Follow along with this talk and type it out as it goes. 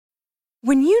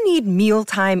When you need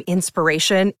mealtime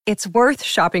inspiration, it's worth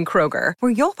shopping Kroger,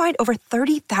 where you'll find over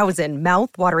 30,000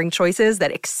 mouth-watering choices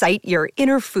that excite your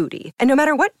inner foodie. And no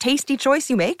matter what tasty choice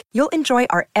you make, you'll enjoy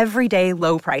our everyday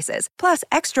low prices, plus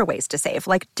extra ways to save,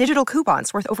 like digital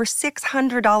coupons worth over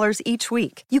 $600 each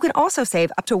week. You can also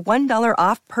save up to $1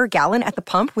 off per gallon at the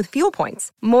pump with fuel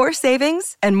points. More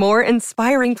savings and more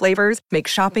inspiring flavors make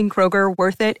shopping Kroger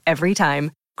worth it every time.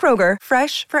 Kroger,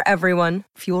 fresh for everyone.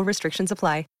 Fuel restrictions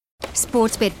apply.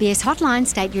 Sportsbet BS hotline,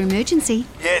 state your emergency.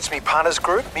 Yeah, it's me punters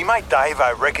group. Me mate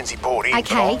Davo reckons he bought in.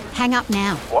 Okay, hang up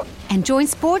now. What? And join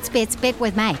Sportsbet's Bet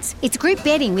with Mates. It's group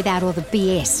betting without all the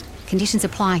BS. Conditions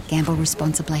apply. Gamble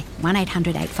responsibly.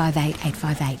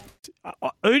 1-800-858-858.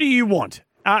 Who do you want?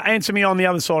 Answer me on the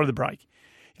other side of the break.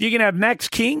 You can have Max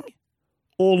King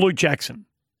or Luke Jackson.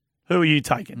 Who are you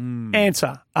taking?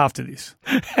 Answer after this.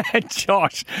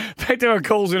 Josh, back to our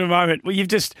calls in a moment. Well,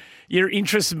 your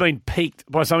interest has been piqued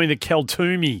by something that Cal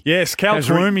Toomey. Yes, Cal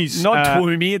Toomey's not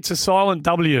Toomey. It's a silent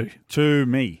W.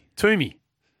 Toomey.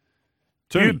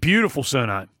 Beautiful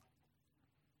surname.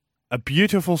 A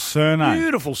beautiful surname.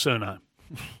 Beautiful surname.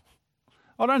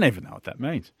 I don't even know what that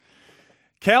means.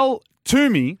 Cal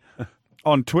Toomey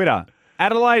on Twitter.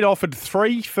 Adelaide offered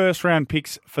 3 first-round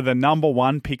picks for the number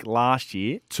 1 pick last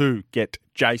year to get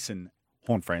Jason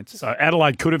Horne-Francis. So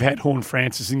Adelaide could have had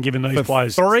Horne-Francis and given these For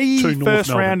players 3 2 North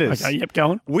first-rounders. Okay, yep,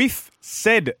 go on. With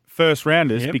said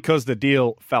first-rounders, because the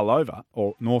deal fell over,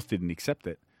 or North didn't accept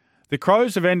it, the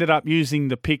Crows have ended up using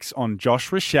the picks on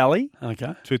Josh Rochelle,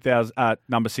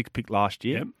 number 6 pick last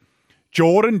year,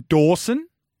 Jordan Dawson,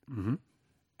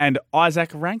 and Isaac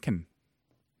Rankin.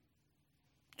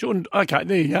 Jordan, okay,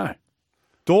 there you go.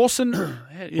 Dawson,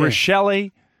 Rochelle,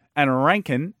 and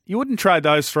Rankin. You wouldn't trade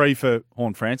those 3 for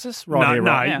Horne-Francis right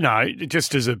now. No,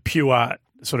 just as a pure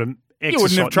sort of exercise. You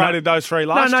wouldn't have traded those 3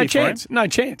 last year. No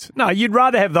chance. No, you'd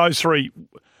rather have those 3.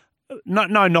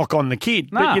 No knock on the kid,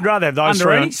 but you'd rather have those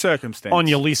under 3 any circumstance on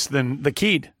your list than the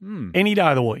kid any day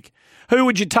of the week. Who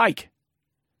would you take?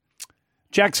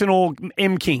 Jackson or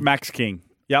M. King? Max King.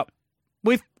 Yep.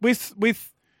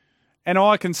 And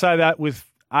I can say that with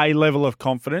a level of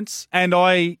confidence, and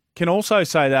I can also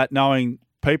say that knowing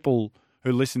people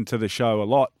who listen to the show a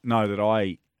lot know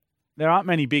that there aren't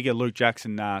many bigger Luke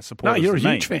Jackson supporters. No, you're a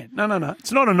than huge me. fan. No.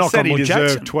 It's not a knock on Luke Jackson. Said he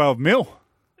deserved 12 mil.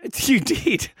 You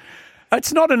did.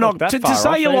 It's not a knock. To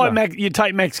say you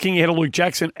take Max King ahead of Luke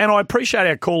Jackson, and I appreciate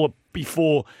our caller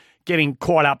before getting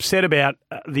quite upset about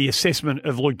the assessment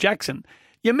of Luke Jackson.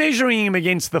 You're measuring him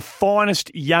against the finest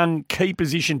young key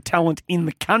position talent in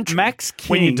the country. Max King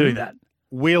when you do that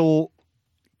will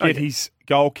get his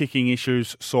goal-kicking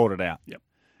issues sorted out. Yep.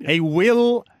 He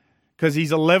will, because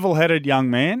he's a level-headed young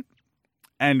man,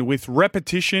 and with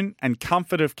repetition and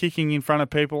comfort of kicking in front of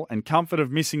people and comfort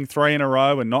of missing 3 in a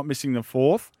row and not missing the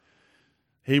 4th,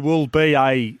 he will be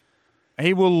a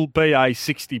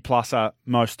 60-pluser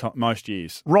most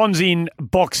years. Ron's in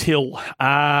Box Hill,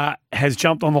 has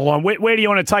jumped on the line. Where do you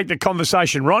want to take the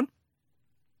conversation, Ron?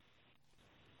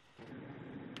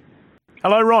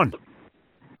 Hello, Ron.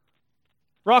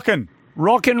 Rockin'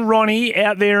 Ronnie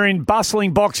out there in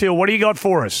bustling Box Hill. What do you got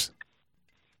for us?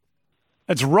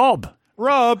 It's Rob.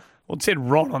 Well, it said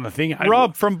Ron on the thing.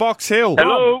 Rob from Box Hill.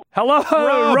 Hello. Hello,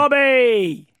 Rob.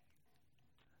 Robbie.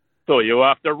 Thought you were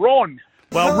after Ron.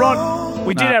 Well, Ron,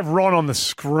 we did have Ron on the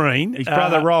screen. His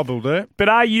brother Rob will do it. But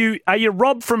are you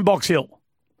Rob from Box Hill?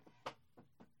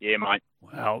 Yeah, mate.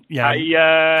 Well,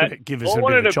 yeah. Give us a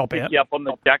bit of a chop out.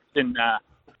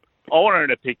 I wanted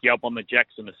to pick you up on the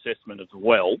Jackson assessment as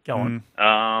well. Go on.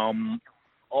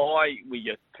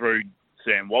 We threw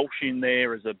Sam Walsh in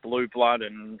there as a blue blood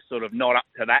and sort of not up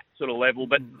to that sort of level.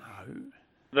 But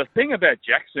the thing about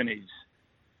Jackson is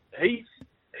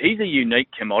he's a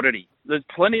unique commodity. There's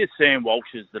plenty of Sam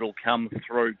Walshes that'll come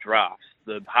through drafts,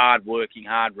 the hard-working,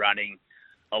 hard-running,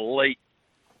 elite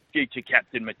future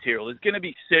captain material. There's going to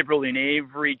be several in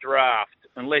every draft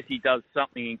unless he does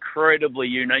something incredibly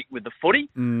unique with the footy,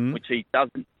 which he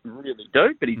doesn't really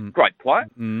do, but he's a great player.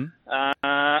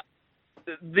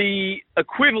 The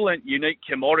equivalent unique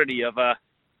commodity of a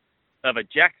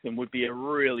Jackson would be a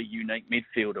really unique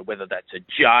midfielder, whether that's a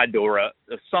Judd or a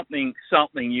something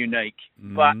unique.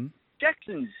 But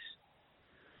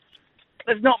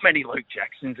there's not many Luke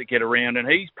Jacksons that get around, and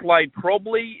he's played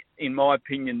probably, in my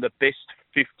opinion, the best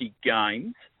 50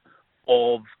 games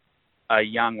of a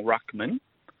young ruckman,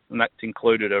 and that's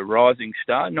included a rising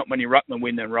star. Not many ruckmen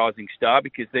win the rising star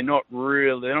because they're not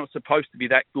supposed to be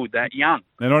that good, that young.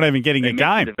 They're not even getting a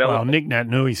game. Well, Nick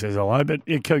Nat-Nui says hello, but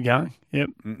keep going. Yep.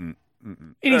 In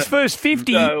his first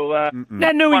 50,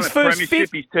 Nat-Nui's first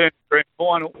 50. He's turned grand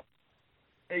final.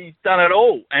 He's done it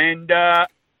all, and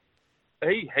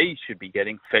he should be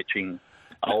fetching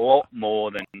a lot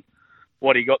more than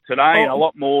what he got today, and a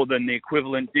lot more than the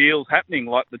equivalent deals happening,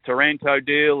 like the Taranto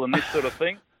deal and this sort of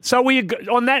thing. So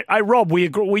on that, Rob, we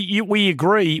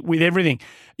agree with everything.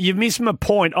 You've missed my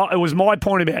point. It was my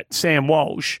point about Sam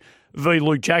Walsh v.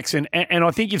 Luke Jackson, and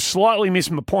I think you've slightly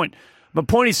missed my point. My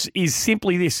point is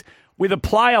simply this: with a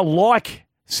player like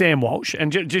Sam Walsh,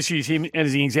 and just use him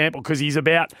as an example because he's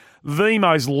about the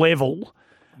most level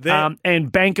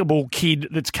and bankable kid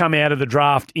that's come out of the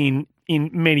draft in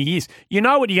many years. You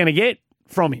know what you're going to get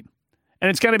from him. And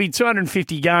it's going to be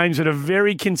 250 games at a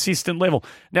very consistent level.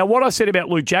 Now, what I said about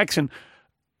Luke Jackson,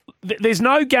 there's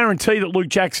no guarantee that Luke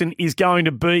Jackson is going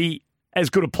to be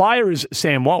as good a player as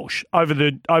Sam Walsh over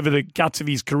the guts of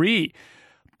his career.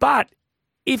 But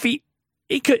if he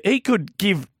could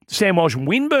give Sam Walsh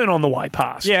windburn on the way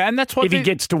past. Yeah, and that's what if he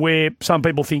gets to where some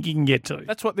people think he can get to.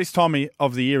 That's what this time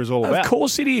of the year is all about. Of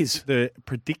course it is. The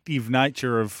predictive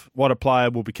nature of what a player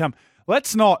will become.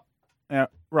 Let's not,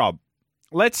 Rob,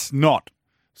 let's not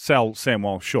sell Sam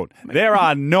Walsh short. There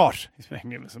are not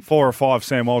 4 or 5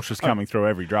 Sam Walshes coming through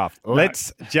every draft. No.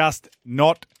 Let's just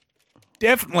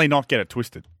definitely not get it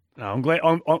twisted. No, I'm glad.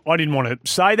 I didn't want to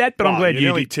say that, but I'm glad you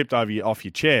nearly tipped off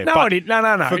your chair. No, I didn't.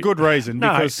 No. For good reason,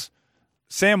 because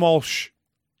Sam Walsh,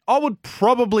 I would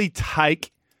probably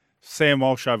take Sam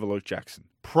Walsh over Luke Jackson.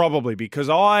 Probably, because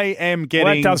I am getting...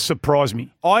 Well, that does surprise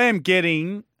me. I am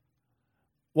getting...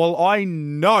 Well, I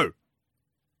know,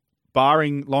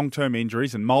 barring long-term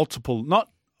injuries and multiple...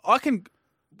 I can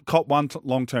cop one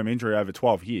long-term injury over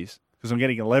 12 years because I'm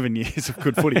getting 11 years of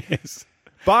good footy. Yes.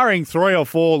 Barring 3 or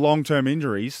 4 long-term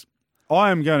injuries,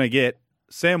 I am going to get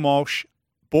Sam Walsh,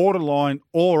 borderline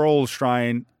or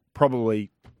All-Australian, probably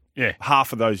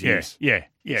half of those years. Yeah.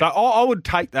 So I would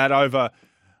take that over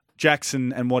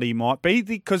Jackson and what he might be,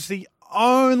 because the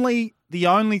only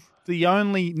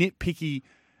nitpickiness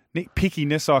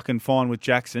I can find with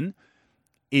Jackson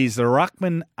is the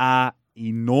ruckmen are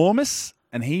enormous,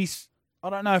 and I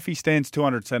don't know if he stands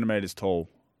 200 centimetres tall.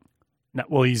 No,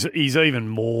 well, he's even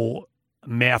more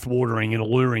mouth-watering and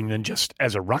alluring than just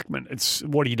as a ruckman. It's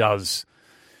what he does.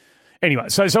 Anyway,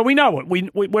 so we know it.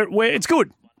 We're it's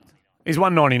good. He's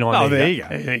 199. Oh, there you go.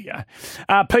 There you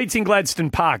go. Pete's in Gladstone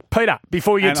Park. Peter,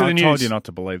 before you get to the news. I told you not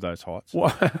to believe those heights.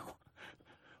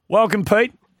 Welcome,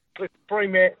 Pete.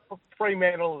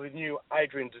 Fremantle is the new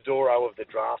Adrian Dodoro of the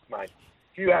draft, mate.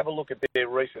 If you have a look at their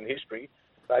recent history,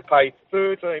 they paid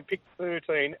pick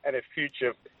 13 and a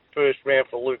future first round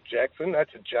for Luke Jackson.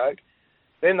 That's a joke.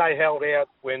 Then they held out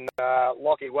when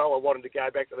Lockie Weller wanted to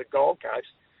go back to the Gold Coast,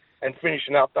 and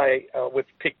finishing up with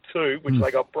pick 2, which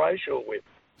they got Brayshaw with.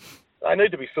 They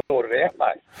need to be sorted out,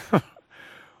 mate.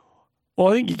 Well,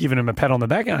 I think you're giving him a pat on the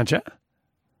back, aren't you?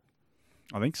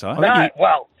 I think so. Aren't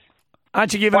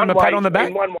you giving him a pat on the back?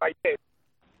 In one way, yes.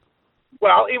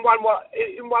 Well, in one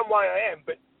way I am,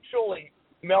 but surely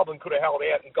Melbourne could have held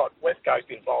out and got West Coast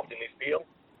involved in this deal.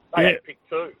 They had pick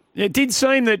 2. It did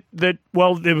seem that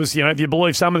well, there was, if you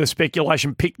believe some of the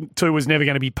speculation, pick 2 was never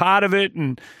going to be part of it,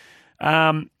 and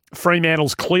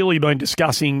Fremantle's clearly been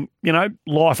discussing,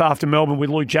 life after Melbourne with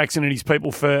Luke Jackson and his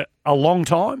people for a long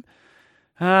time.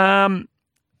 And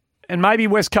maybe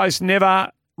West Coast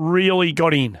never really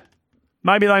got in.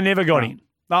 Maybe they never got in.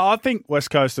 No, I think West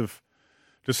Coast have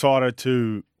decided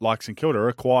to, like St Kilda,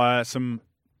 acquire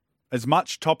as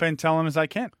much top-end talent as they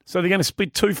can. So they're going to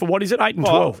split 2 for, what is it, 8 and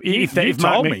 12? If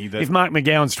Mark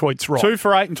McGowan's tweet's right. 2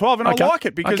 for 8 and 12, and I like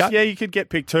it because, you could get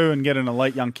pick 2 and get an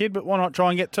elite young kid, but why not try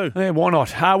and get 2? Yeah, why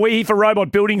not? We're here for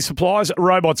Robot Building Supplies.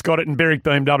 Robot's got it in Berwick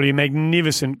BMW.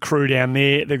 Magnificent crew down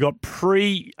there. They've got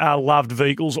pre-loved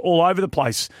vehicles all over the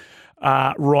place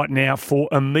right now for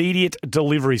immediate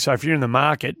delivery. So if you're in the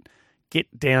market,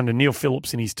 get down to Neil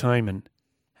Phillips and his team and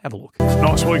have a look.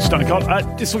 Nice work, Stone Cold.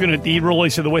 Just looking at the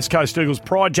release of the West Coast Eagles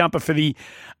Pride jumper for the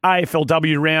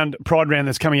AFLW Pride round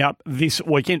that's coming up this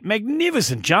weekend.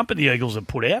 Magnificent jumper the Eagles have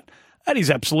put out. That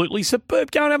is absolutely superb.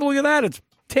 Go and have a look at that. It's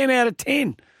 10 out of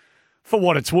 10 for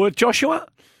what it's worth, Joshua.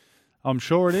 I'm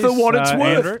sure it is. For what it's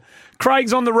worth. Andrew.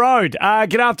 Craig's on the road.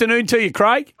 Good afternoon to you,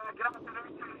 Craig.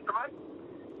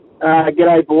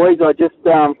 G'day, boys. I just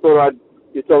thought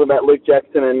you're talking about Luke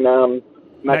Jackson and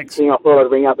Max King. I thought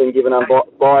I'd ring up and give an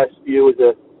unbiased view as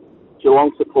a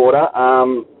Geelong supporter,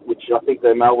 which I think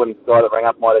the Melbourne guy that rang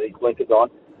up might have his blinkers on.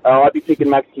 I'd be picking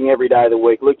Max King every day of the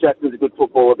week. Luke Jackson's a good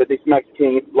footballer, but this Max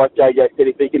King, like JJ said,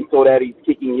 if he can sort out his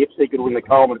kicking yips, he could win the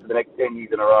Coleman for the next 10 years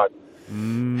in a row.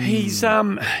 He's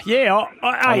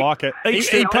I like it.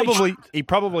 He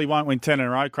probably won't win 10 in a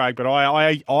row, Craig, but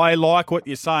I like what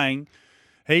you're saying.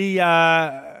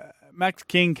 Max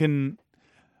King can.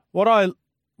 What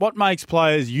what makes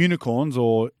players unicorns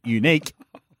or unique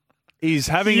is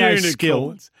having a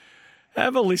skill.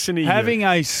 Have a listen to having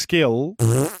a skill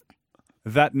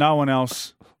that no one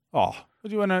else. Oh,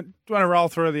 do you want to roll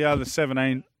through the other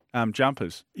 17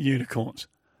 jumpers? Unicorns.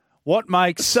 What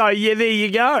makes? So yeah, there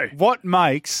you go. What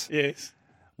makes? Yes.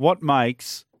 What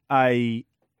makes a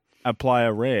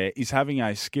player rare is having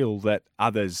a skill that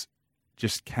others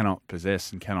just cannot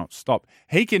possess and cannot stop.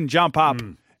 He can jump up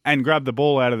and grab the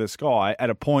ball out of the sky at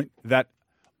a point that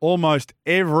almost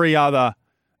every other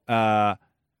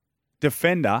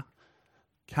defender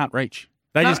can't reach.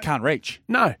 They just can't reach.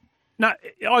 No, I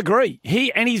agree.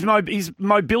 His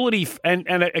mobility and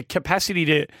a capacity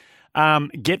to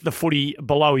get the footy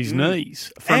below his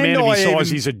knees for a man of his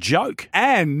size is a joke.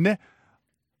 And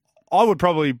I would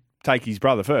probably take his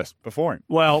brother first before him.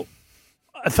 Well,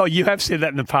 I thought you have said that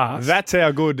in the past. That's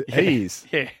how good he is.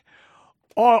 Yeah.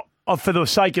 For the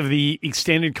sake of the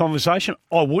extended conversation,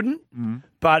 I wouldn't,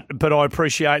 but I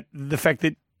appreciate the fact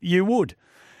that you would.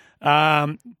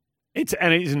 This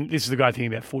is the great thing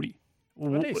about footy.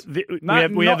 It is.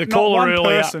 We had the caller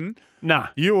earlier. Person, no,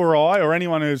 you or I or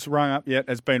anyone who's rung up yet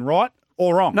has been right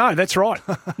or wrong. No, that's right.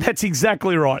 That's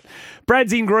exactly right.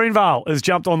 Brad's in Greenvale has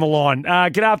jumped on the line.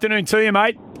 Good afternoon to you,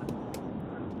 mate.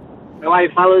 How are you,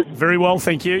 fellas? Very well,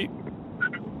 thank you.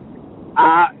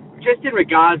 Just in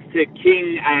regards to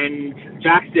King and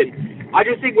Jackson, I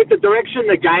just think with the direction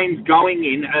the game's going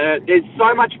in, there's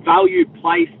so much value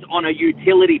placed on a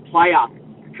utility player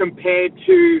compared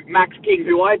to Max King,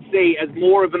 who I'd see as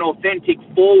more of an authentic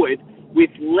forward with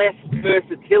less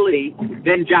versatility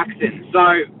than Jackson. So,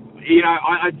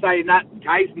 I'd say in that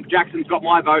case, Jackson's got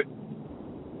my vote.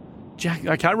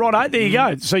 Okay, righto, there you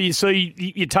go. So you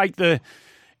take the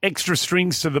extra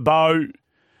strings to the bow.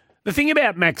 The thing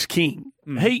about Max King,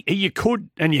 you could,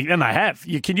 and they have,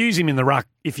 you can use him in the ruck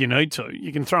if you need to.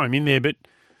 You can throw him in there, but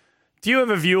do you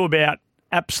have a view about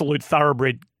absolute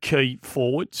thoroughbred key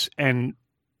forwards and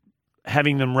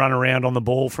having them run around on the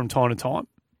ball from time to time?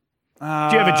 Do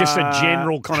you have just a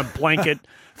general kind of blanket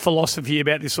philosophy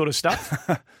about this sort of stuff?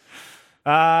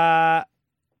 No,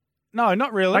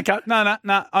 not really. Okay. No.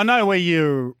 I know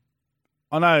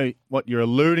what you're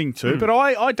alluding to, but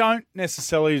I don't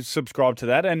necessarily subscribe to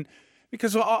that. And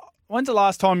because when's the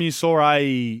last time you saw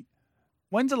a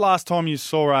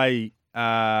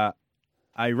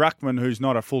ruckman who's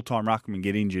not a full-time ruckman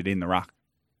get injured in the ruck?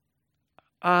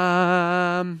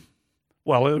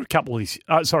 Well, a couple of these.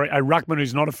 A ruckman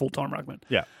who's not a full-time ruckman.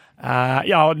 Yeah.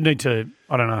 I'd need to.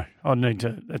 I don't know.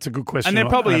 That's a good question. And there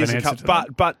probably is a couple,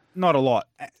 but not a lot.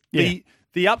 Yeah.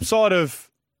 The upside of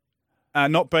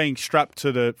not being strapped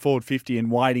to the forward 50 and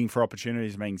waiting for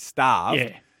opportunities, being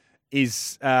starved,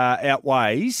 is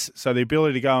outweighs. So the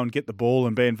ability to go and get the ball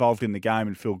and be involved in the game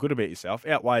and feel good about yourself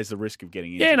outweighs the risk of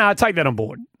getting injured. Yeah, no, I take that on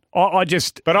board.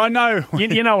 But I know.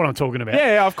 You know what I'm talking about.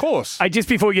 Yeah, of course. Just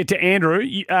before we get to Andrew,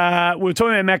 we were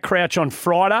talking about Matt Crouch on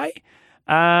Friday.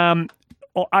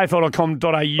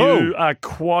 AFL.com.au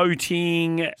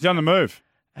quoting... He's on the move.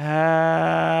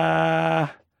 Might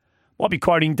be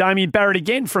quoting Damien Barrett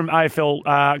again from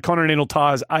AFL Continental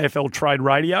Tire's AFL Trade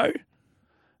Radio.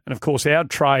 And, of course, our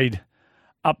trade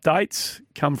updates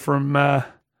come from...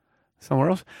 somewhere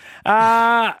else.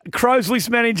 Crows list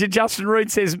manager Justin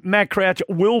Reid says Matt Crouch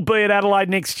will be at Adelaide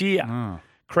next year.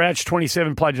 Crouch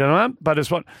 27 played, but it's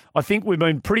what I think we've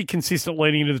been pretty consistent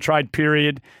leading into the trade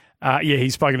period.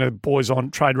 He's spoken to the boys on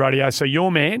Trade Radio. So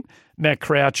your man, Matt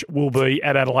Crouch, will be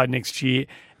at Adelaide next year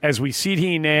as we sit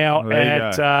here now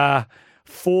at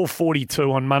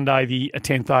 4:42 on Monday, the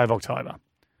 10th day of October.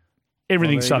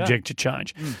 Everything's subject to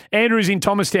change. Andrew's in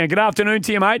Thomastown. Good afternoon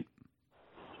to you, mate.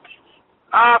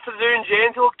 Afternoon,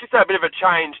 gents. Look, just a bit of a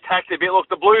change tact a bit. Look,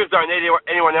 the Blues don't need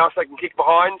anyone else that can kick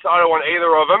behind, so I don't want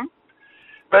either of them.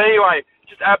 But anyway,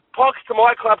 just pox to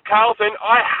my club, Carlton.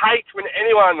 I hate when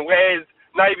anyone wears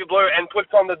navy blue and puts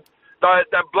on the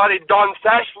bloody Don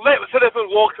sash. Let Siddiford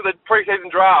walk to the pre-season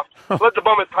draft. Let the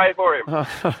Bombers pay for him.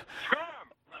 Screw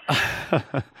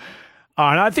him.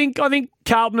 And I think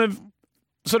Carlton have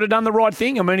sort of done the right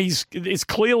thing. I mean, it's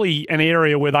clearly an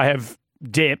area where they have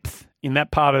depth in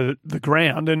that part of the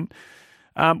ground. And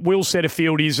Will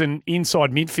Setterfield is an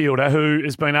inside midfielder who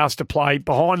has been asked to play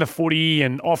behind the footy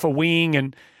and off a wing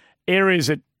and areas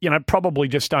that, probably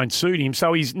just don't suit him.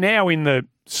 So he's now in the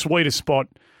sweetest spot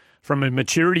from a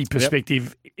maturity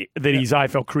perspective that his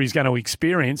AFL career is going to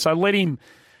experience. So let him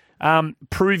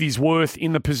prove his worth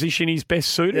in the position he's best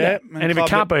suited at. And if it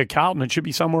can't be a Carlton, it should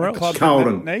be somewhere else.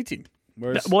 Carlton needs him.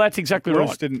 Well, that's exactly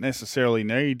right. Didn't necessarily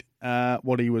need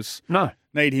what he was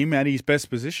need him at his best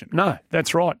position. No,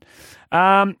 that's right.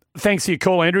 Thanks for your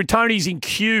call, Andrew. Tony's in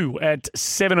queue at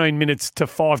 17 minutes to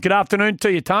 5. Good afternoon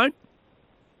to you, Tone.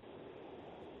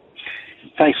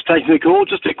 Thanks for taking the call.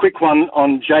 Just a quick one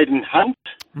on Jayden Hunt.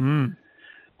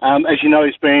 As you know,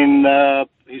 he's going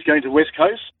to West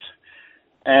Coast.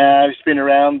 He's been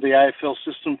around the AFL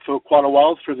system for quite a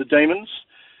while through the Demons.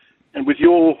 And with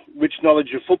your rich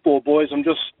knowledge of football, boys, I'm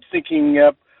just thinking,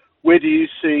 where do you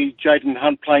see Jayden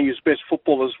Hunt playing his best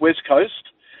football at West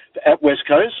Coast?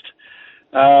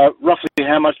 Roughly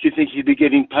how much do you think he'd be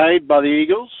getting paid by the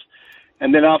Eagles?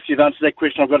 And then after you've answered that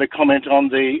question, I've got a comment on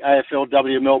the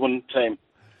AFLW Melbourne team.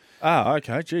 Oh,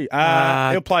 okay. Gee.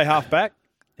 He'll play halfback.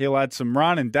 He'll add some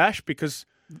run and dash because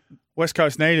West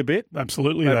Coast need a bit.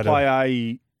 Absolutely. They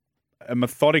play a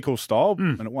methodical style,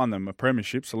 and it won them a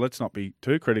premiership, so let's not be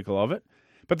too critical of it.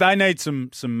 But they need some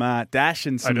dash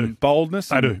and some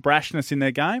boldness and brashness in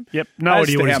their game. Yep. No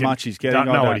idea how much he's getting. I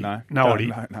don't know. No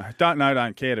idea.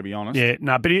 Don't care, to be honest. Yeah,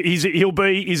 no, but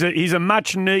he's a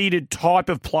much needed type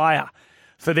of player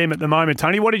for them at the moment.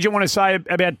 Tony, what did you want to say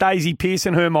about Daisy Pearce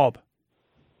and her mob?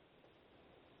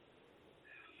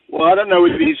 Well, I don't know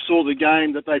if you saw the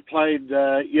game that they played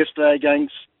yesterday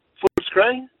against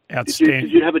Footscray. Outstanding.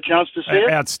 Did you have a chance to see it?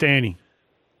 Outstanding.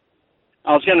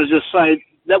 I was going to just say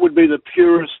that would be the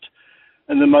purest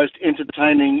and the most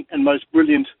entertaining and most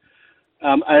brilliant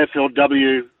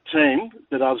AFLW team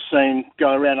that I've seen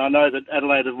go around. I know that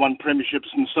Adelaide have won premierships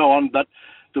and so on, but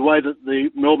the way that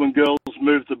the Melbourne girls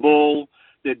moved the ball,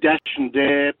 their dash and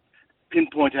dare,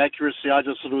 pinpoint accuracy, I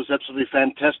just thought it was absolutely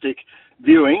fantastic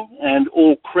viewing, and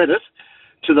all credit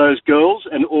to those girls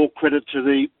and all credit to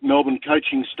the Melbourne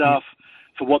coaching staff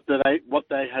for what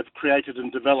they have created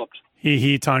and developed.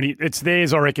 Here, Tony. It's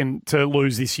theirs, I reckon, to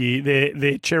lose this year.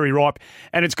 They're cherry ripe.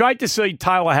 And it's great to see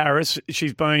Taylor Harris.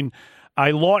 She's been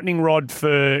a lightning rod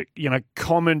for,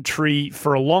 commentary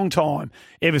for a long time,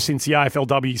 ever since the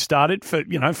AFLW started, for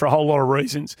a whole lot of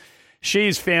reasons. She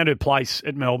has found her place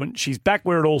at Melbourne. She's back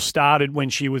where it all started when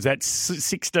she was that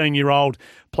 16-year-old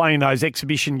playing those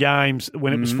exhibition games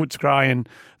when it was Footscray and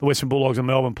the Western Bulldogs and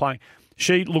Melbourne playing.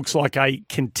 She looks like a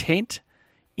content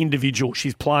individual.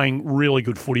 She's playing really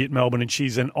good footy at Melbourne, and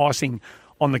she's an icing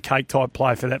on the cake type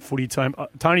player for that footy team.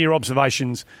 Tony, your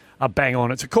observations are bang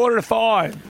on. It's 4:45.